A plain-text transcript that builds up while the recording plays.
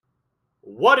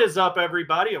What is up,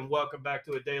 everybody, and welcome back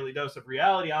to a Daily Dose of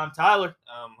Reality. I'm Tyler.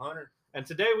 I'm Hunter. And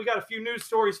today we got a few news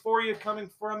stories for you coming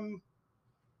from,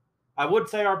 I would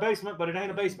say our basement, but it ain't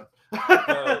a basement.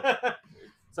 No.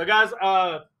 So, guys,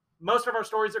 most of our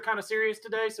stories are kind of serious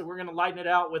today, so we're going to lighten it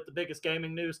out with the biggest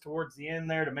gaming news towards the end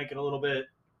there to make it a little bit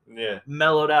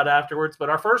mellowed out afterwards.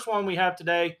 But our first one we have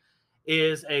today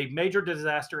is a major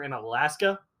disaster in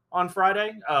Alaska on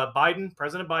Friday.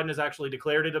 President Biden has actually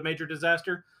declared it a major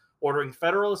disaster, ordering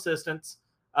federal assistance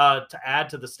to add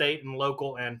to the state and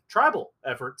local and tribal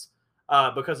efforts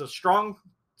because of strong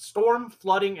storm,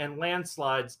 flooding, and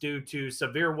landslides due to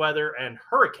severe weather and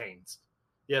hurricanes.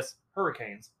 Yes,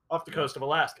 hurricanes off the coast of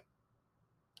Alaska.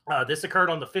 This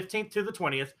occurred on the 15th to the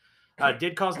 20th.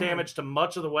 Did cause damage to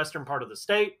much of the western part of the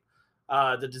state.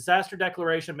 The disaster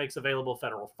declaration makes available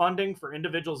federal funding for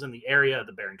individuals in the area of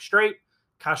the Bering Strait,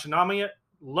 Kashinamiut,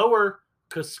 Lower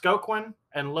Kuskokwim,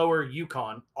 and Lower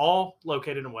Yukon, all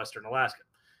located in western Alaska.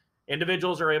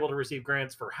 Individuals are able to receive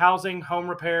grants for housing, home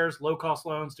repairs, low-cost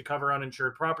loans to cover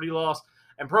uninsured property loss,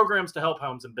 and programs to help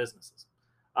homes and businesses.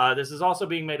 This is also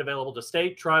being made available to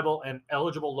state, tribal, and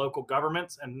eligible local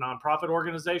governments and nonprofit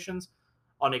organizations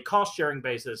on a cost-sharing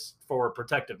basis for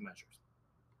protective measures.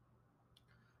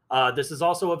 This is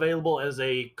also available as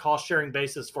a cost-sharing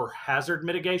basis for hazard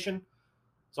mitigation.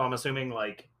 So I'm assuming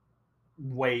like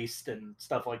waste and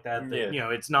stuff like that,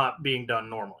 it's not being done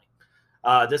normally.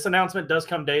 This announcement does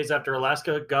come days after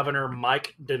Alaska Governor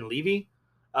Mike Dunleavy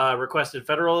requested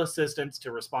federal assistance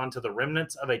to respond to the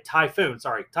remnants of a typhoon,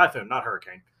 not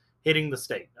hurricane, hitting the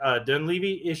state.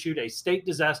 Dunleavy issued a state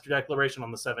disaster declaration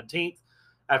on the 17th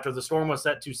after the storm was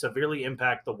set to severely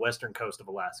impact the western coast of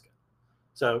Alaska.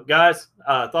 So, guys,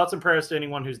 thoughts and prayers to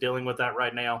anyone who's dealing with that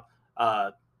right now.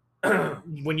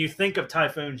 When you think of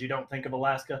typhoons, you don't think of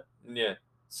Alaska. Yeah.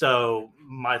 So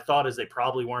my thought is they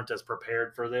probably weren't as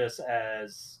prepared for this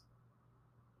as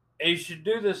they should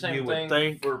do the same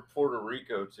thing for Puerto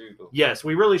Rico too, though. Yes,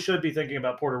 we really should be thinking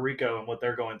about Puerto Rico and what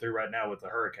they're going through right now with the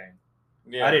hurricane.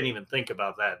 Yeah. I didn't even think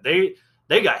about that.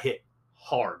 They got hit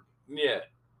hard. Yeah.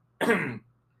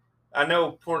 I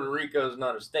know Puerto Rico is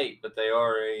not a state, but they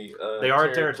are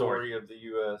a territory of the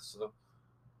U.S.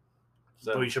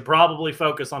 So we should probably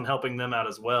focus on helping them out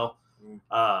as well.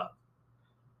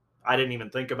 I didn't even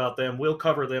think about them. We'll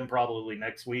cover them probably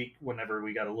next week whenever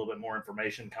we got a little bit more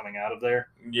information coming out of there.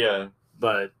 Yeah.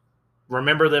 But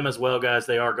remember them as well, guys.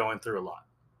 They are going through a lot.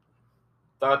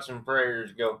 Thoughts and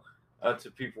prayers go out to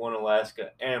people in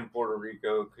Alaska and Puerto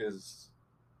Rico because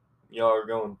y'all are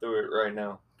going through it right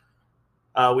now.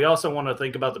 We also want to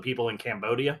think about the people in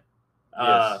Cambodia.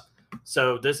 Yes.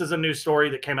 So this is a news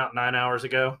story that came out 9 hours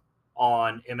ago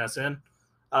on MSN.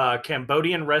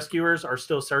 Cambodian rescuers are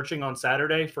still searching on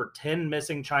Saturday for 10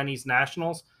 missing Chinese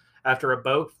nationals after a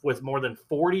boat with more than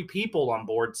 40 people on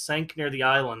board sank near the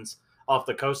islands off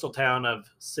the coastal town of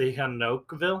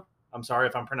Sihanoukville. I'm sorry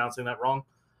if I'm pronouncing that wrong.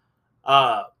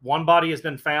 One body has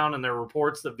been found, and there are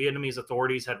reports that Vietnamese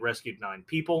authorities had rescued 9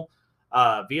 people.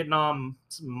 Vietnam's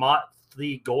Mot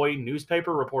Thi Goi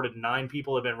newspaper reported 9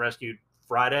 people had been rescued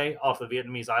Friday off the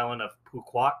Vietnamese island of Phu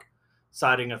Quoc,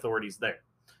 citing authorities there.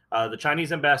 The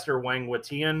Chinese ambassador Wang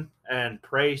Wetian and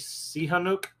Prey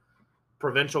Sihanouk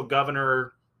provincial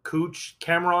governor Cooch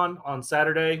Cameron on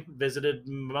Saturday visited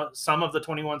some of the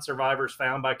 21 survivors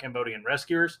found by Cambodian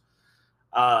rescuers.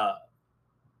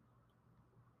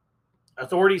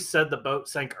 Authorities said the boat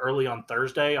sank early on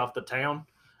Thursday off the town.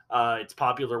 It's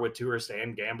popular with tourists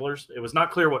and gamblers. It was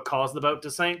not clear what caused the boat to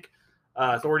sink.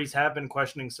 Authorities have been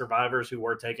questioning survivors who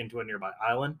were taken to a nearby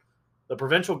island. The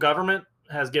provincial government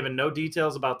has given no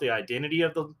details about the identity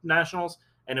of the nationals,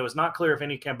 and it was not clear if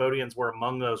any Cambodians were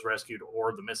among those rescued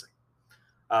or the missing.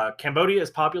 Cambodia is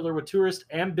popular with tourists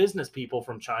and business people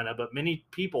from China, but many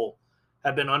people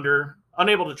have been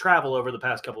unable to travel over the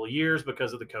past couple of years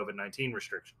because of the COVID-19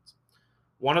 restrictions.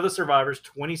 One of the survivors,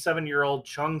 27-year-old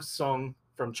Chung Sung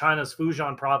from China's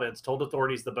Fujian province, told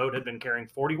authorities the boat had been carrying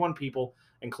 41 people,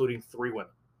 including 3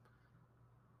 women.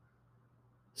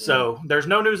 So there's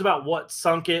no news about what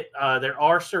sunk it. There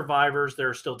are survivors. There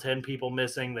are still 10 people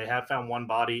missing. They have found one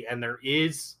body, and there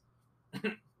is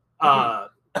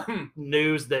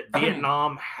news that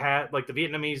Vietnam had, like the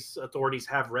Vietnamese authorities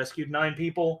have rescued 9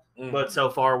 people, but so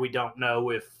far we don't know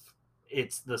if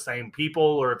it's the same people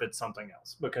or if it's something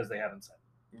else because they haven't said.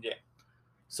 Yeah.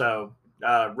 So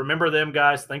remember them,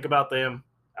 guys. Think about them.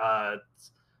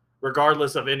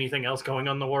 Regardless of anything else going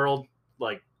on in the world,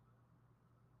 like.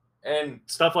 And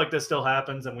stuff like this still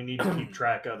happens, and we need to keep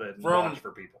track of it and watch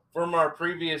for people. From our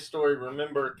previous story,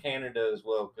 remember Canada as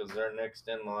well, because they're next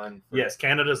in line. Yes,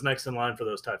 Canada's next in line for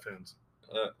those typhoons.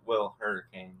 Well,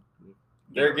 hurricane.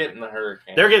 They're getting the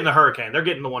hurricane. They're getting the hurricane. They're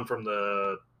getting the one from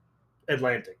the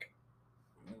Atlantic.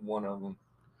 One of them.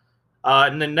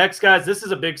 And then next, guys, this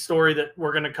is a big story that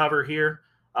we're going to cover here.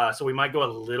 So we might go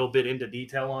a little bit into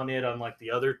detail on it, unlike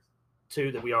the other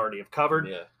two that we already have covered.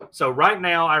 Yeah. So right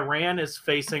now, Iran is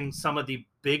facing some of the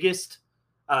biggest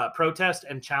protests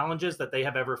and challenges that they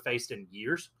have ever faced in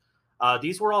years.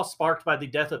 These were all sparked by the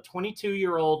death of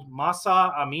 22-year-old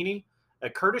Mahsa Amini, a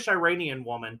Kurdish Iranian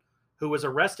woman who was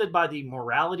arrested by the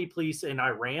morality police in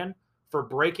Iran for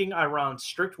breaking Iran's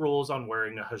strict rules on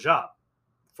wearing a hijab.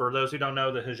 For those who don't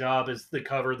know, the hijab is the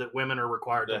cover that women are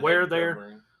required to wear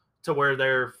to where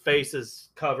their face is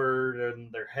covered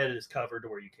and their head is covered to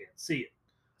where you can't see it.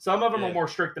 Some of them are more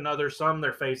strict than others. Some,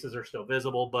 their faces are still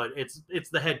visible, but it's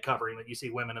the head covering that you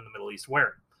see women in the Middle East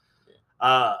wearing.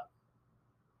 Yeah.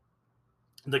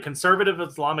 The conservative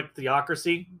Islamic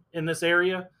theocracy in this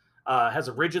area has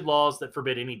rigid laws that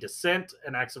forbid any dissent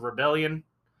and acts of rebellion,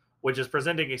 which is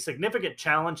presenting a significant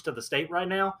challenge to the state right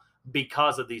now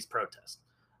because of these protests.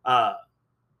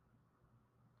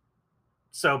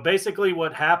 So basically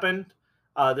what happened,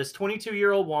 this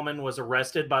 22-year-old woman was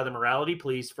arrested by the morality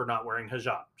police for not wearing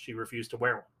hijab. She refused to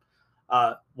wear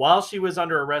one. While she was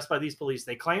under arrest by these police,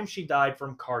 they claimed she died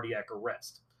from cardiac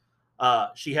arrest.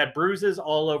 She had bruises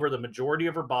all over the majority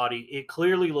of her body. It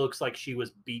clearly looks like she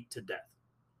was beat to death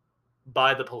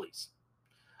by the police.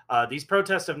 These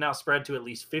protests have now spread to at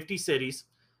least 50 cities,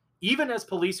 even as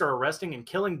police are arresting and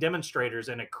killing demonstrators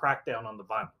in a crackdown on the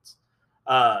violence.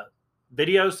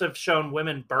 Videos have shown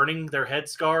women burning their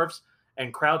headscarves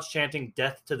and crowds chanting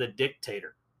 "death to the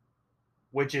dictator,"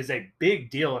 which is a big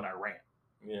deal in Iran.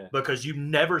 Yeah. Because you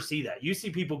never see that. You see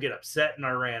people get upset in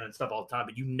Iran and stuff all the time,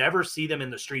 but you never see them in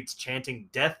the streets chanting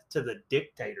 "death to the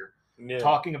dictator,"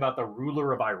 talking about the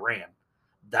ruler of Iran.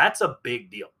 That's a big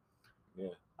deal.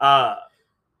 Yeah.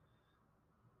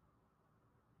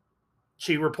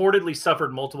 She reportedly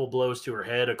suffered multiple blows to her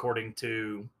head, according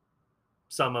to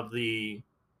some of the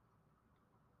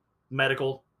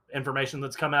medical information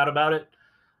that's come out about it.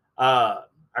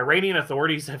 Iranian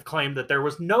authorities have claimed that there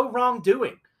was no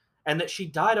wrongdoing and that she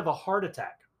died of a heart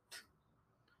attack.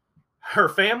 Her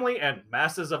family and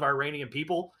masses of Iranian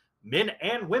people, men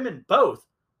and women both,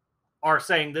 are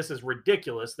saying this is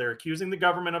ridiculous. They're accusing the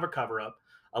government of a cover-up.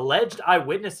 Alleged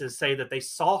eyewitnesses say that they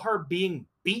saw her being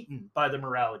beaten by the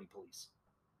morality police.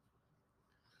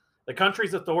 The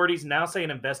country's authorities now say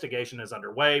an investigation is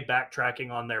underway,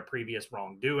 backtracking on their previous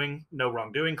no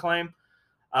wrongdoing claim.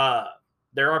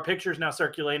 There are pictures now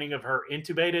circulating of her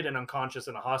intubated and unconscious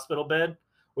in a hospital bed,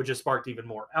 which has sparked even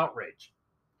more outrage.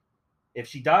 If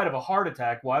she died of a heart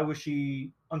attack, why was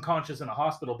she unconscious in a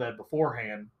hospital bed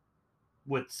beforehand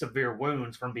with severe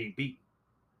wounds from being beaten?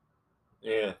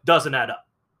 Yeah. Doesn't add up.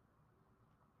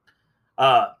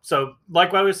 So,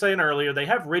 like I was saying earlier, they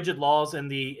have rigid laws in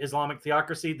the Islamic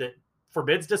theocracy that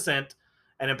forbids dissent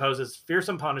and imposes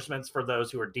fearsome punishments for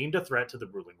those who are deemed a threat to the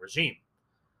ruling regime.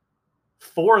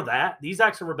 For that, these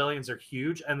acts of rebellions are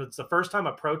huge, and it's the first time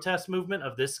a protest movement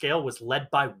of this scale was led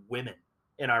by women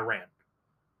in Iran.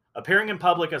 Appearing in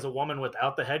public as a woman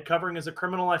without the head covering is a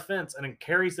criminal offense and it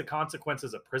carries the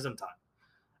consequences of prison time.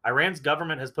 Iran's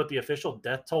government has put the official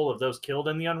death toll of those killed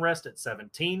in the unrest at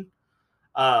 17.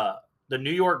 The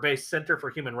New York-based Center for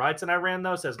Human Rights in Iran,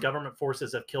 though, says government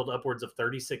forces have killed upwards of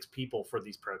 36 people for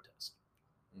these protests.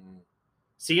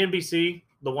 CNBC,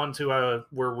 the ones who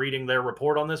were reading their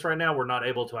report on this right now, were not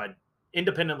able to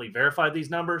independently verify these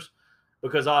numbers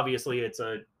because obviously it's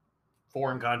a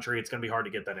foreign country. It's going to be hard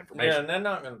to get that information. Yeah, and they're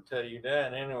not going to tell you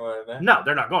that anyway. No,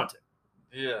 they're not going to.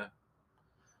 Yeah.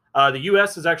 The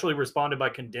U.S. has actually responded by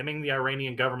condemning the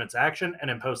Iranian government's action and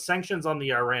imposed sanctions on the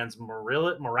Iran's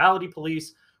morality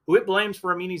police, who it blames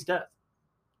for Amini's death.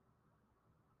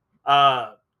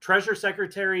 Treasury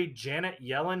Secretary Janet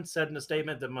Yellen said in a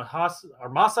statement that Mahsa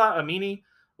Amini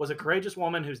was a courageous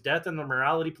woman whose death in the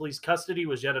morality police custody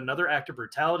was yet another act of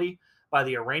brutality by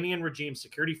the Iranian regime's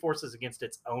security forces against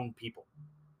its own people.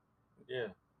 Yeah.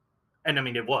 And I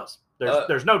mean, it was.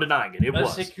 There's no denying it. It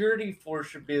was. A security force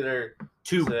should be there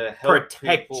to help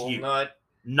protect people, you,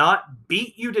 not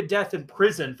beat you to death in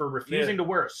prison for refusing to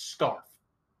wear a scarf.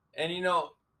 And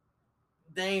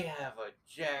they have a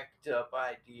jacked up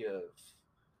idea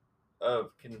of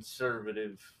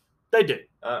conservative. They do.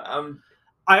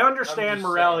 I understand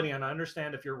morality, saying. and I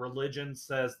understand if your religion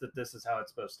says that this is how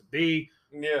it's supposed to be,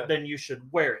 yeah, then you should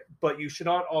wear it. But you should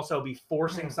not also be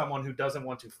forcing someone who doesn't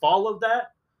want to follow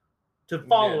that to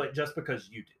follow it just because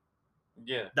you do.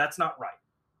 Yeah. That's not right.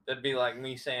 That'd be like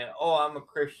me saying, oh, I'm a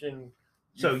Christian.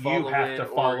 So you have to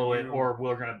follow it or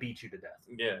we're going to beat you to death.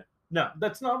 Yeah. No,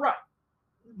 that's not right.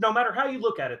 no matter how you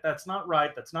look at it, that's not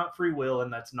right. That's not free will,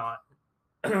 and that's not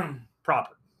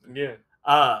proper. Yeah.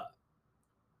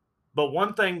 But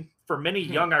one thing for many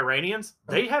young Iranians,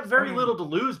 they have very little to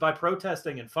lose by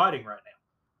protesting and fighting right now.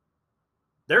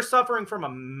 They're suffering from a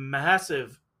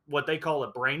massive, what they call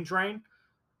a brain drain.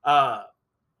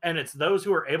 And it's those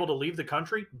who are able to leave the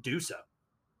country do so.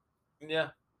 Yeah.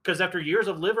 Because after years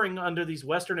of living under these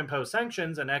Western imposed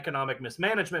sanctions and economic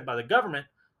mismanagement by the government,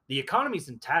 the economy's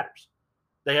in tatters.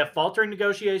 They have faltering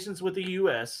negotiations with the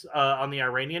U.S. On the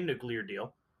Iranian nuclear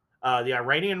deal. The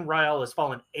Iranian rial has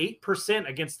fallen 8%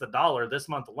 against the dollar this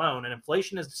month alone, and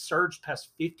inflation has surged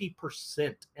past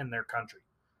 50% in their country.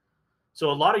 So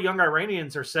a lot of young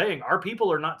Iranians are saying our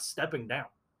people are not stepping down.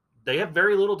 They have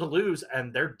very little to lose,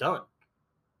 and they're done.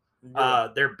 Yeah.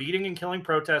 They're beating and killing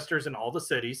protesters in all the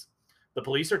cities. The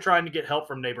police are trying to get help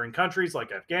from neighboring countries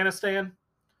like Afghanistan.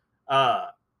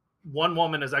 One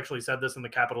woman has actually said this in the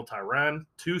capital, Tehran,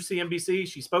 to CNBC.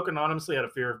 She spoke anonymously out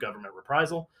of fear of government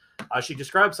reprisal. She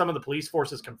described some of the police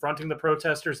forces confronting the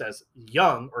protesters as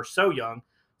young or so young,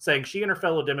 saying she and her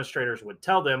fellow demonstrators would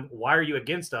tell them, "Why are you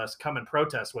against us? Come and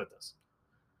protest with us."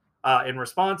 In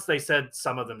response, they said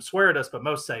some of them swear at us, but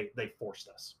most say they forced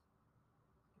us.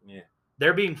 Yeah.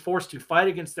 They're being forced to fight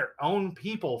against their own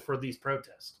people for these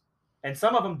protests. And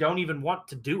some of them don't even want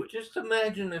to do it. Just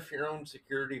imagine if your own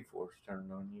security force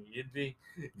turned on you.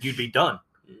 You'd be done.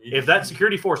 If that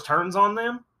security force turns on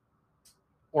them,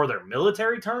 or their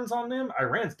military turns on them,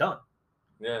 Iran's done.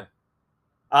 Yeah.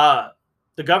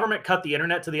 The government cut the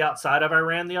internet to the outside of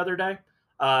Iran the other day,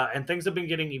 and things have been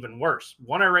getting even worse.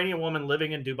 One Iranian woman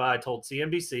living in Dubai told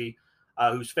CNBC,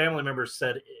 whose family members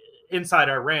said inside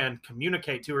Iran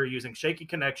communicate to her using shaky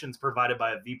connections provided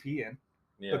by a VPN.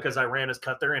 Yeah. Because Iran has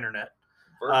cut their internet.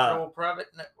 Virtual private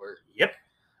network. Yep.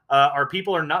 Our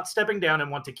people are not stepping down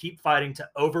and want to keep fighting to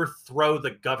overthrow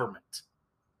the government.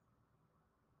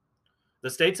 The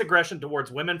state's aggression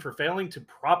towards women for failing to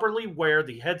properly wear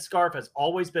the headscarf has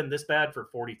always been this bad for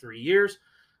 43 years,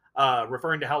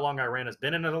 referring to how long Iran has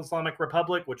been an Islamic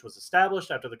republic, which was established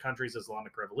after the country's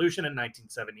Islamic Revolution in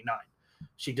 1979.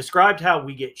 She described how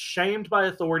we get shamed by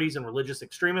authorities and religious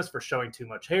extremists for showing too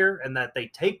much hair, and that they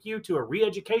take you to a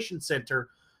re-education center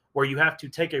where you have to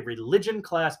take a religion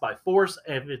class by force.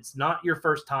 If it's not your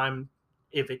first time,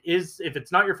 if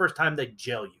it's not your first time, they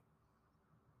jail you.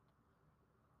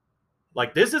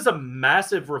 Like, this is a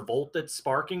massive revolt that's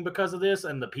sparking because of this,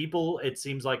 and the people, it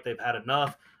seems like they've had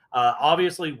enough.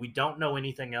 Obviously, we don't know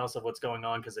anything else of what's going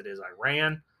on because it is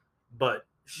Iran, but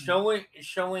showing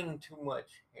too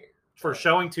much hair. For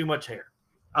showing too much hair.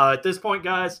 At this point,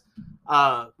 guys,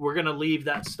 we're going to leave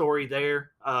that story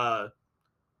there.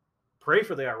 Pray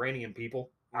for the Iranian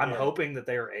people. I'm hoping that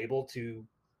they are able to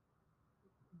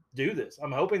do this.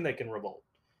 I'm hoping they can revolt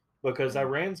because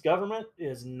Iran's government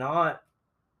is not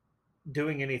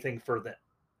doing anything for them.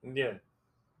 Yeah.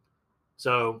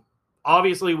 So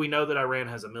obviously we know that Iran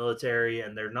has a military,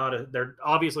 and they're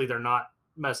not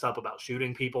messed up about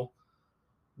shooting people.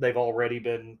 They've already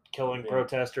been killing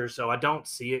protesters, so I don't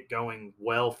see it going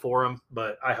well for them,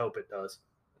 but I hope it does.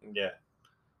 Yeah.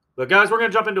 But guys, we're going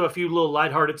to jump into a few little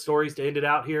lighthearted stories to end it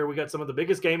out here. We got some of the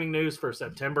biggest gaming news for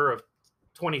September of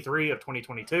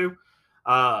 2022.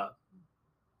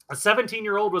 A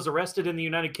 17-year-old was arrested in the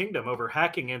United Kingdom over a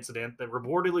hacking incident that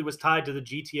reportedly was tied to the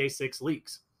GTA 6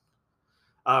 leaks.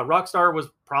 Rockstar was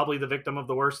probably the victim of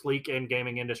the worst leak in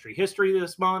gaming industry history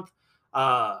this month.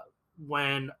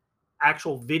 When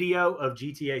actual video of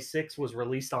GTA 6 was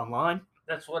released online.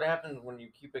 That's what happens when you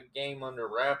keep a game under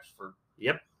wraps for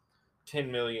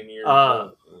 10 million years.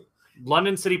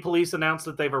 London City Police announced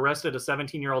that they've arrested a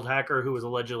 17-year-old hacker who was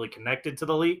allegedly connected to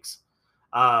the leaks.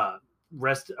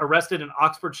 Arrested in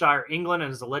Oxfordshire, England,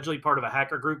 and is allegedly part of a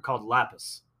hacker group called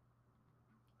Lapis.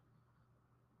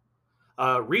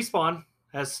 Respawn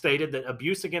has stated that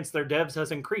abuse against their devs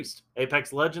has increased.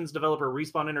 Apex Legends developer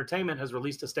Respawn Entertainment has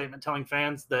released a statement telling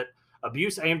fans that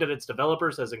abuse aimed at its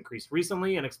developers has increased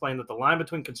recently, and explained that the line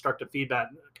between constructive feedback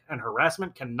and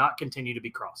harassment cannot continue to be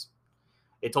crossed.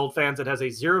 It told fans it has a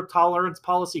zero-tolerance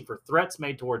policy for threats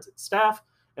made towards its staff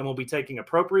and will be taking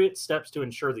appropriate steps to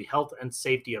ensure the health and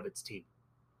safety of its team.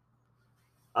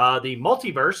 The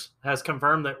Multiverse has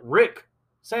confirmed that Rick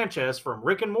Sanchez from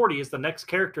Rick and Morty is the next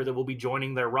character that will be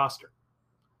joining their roster.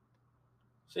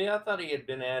 See, I thought he had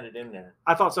been added in there.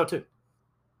 I thought so too.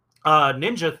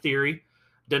 Ninja Theory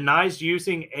denies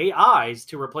using AIs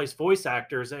to replace voice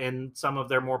actors in some of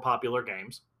their more popular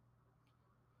games.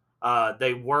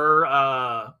 They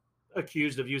were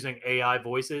accused of using AI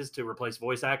voices to replace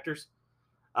voice actors.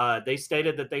 They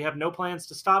stated that they have no plans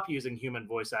to stop using human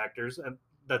voice actors and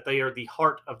that they are the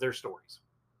heart of their stories.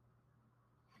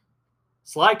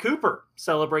 Sly Cooper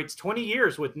celebrates 20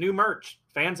 years with new merch.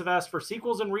 Fans have asked for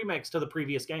sequels and remakes to the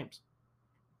previous games.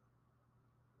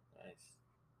 Nice.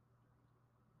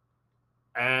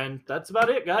 And that's about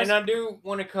it, guys. And I do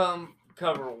want to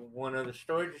cover one other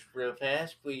story just real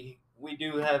fast. We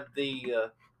do have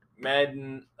the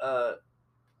Madden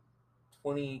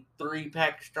 23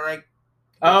 pack strike.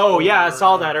 Oh, yeah, I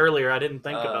saw that earlier. I didn't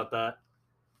think about that.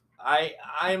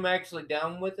 I'm actually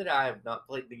down with it. I have not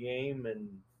played the game in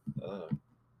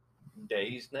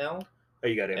days now. Oh,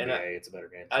 you got NBA. It's a better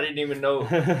game. I didn't even know.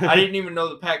 I didn't even know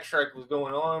the pack strike was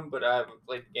going on, but I haven't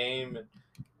played the game,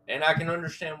 and I can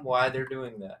understand why they're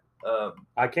doing that.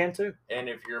 I can too. And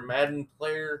if you're a Madden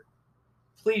player,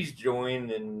 please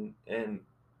join and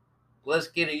let's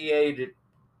get EA to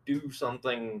do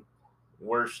something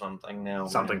worth something now.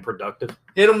 Something productive.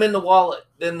 Hit them in the wallet,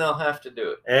 then they'll have to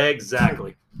do it.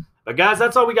 Exactly. But guys,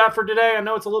 that's all we got for today. I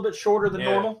know it's a little bit shorter than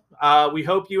normal. We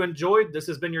hope you enjoyed. This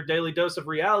has been your daily dose of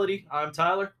reality. I'm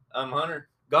Tyler. I'm Hunter.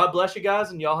 God bless you guys,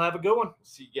 and y'all have a good one.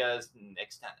 See you guys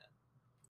next time.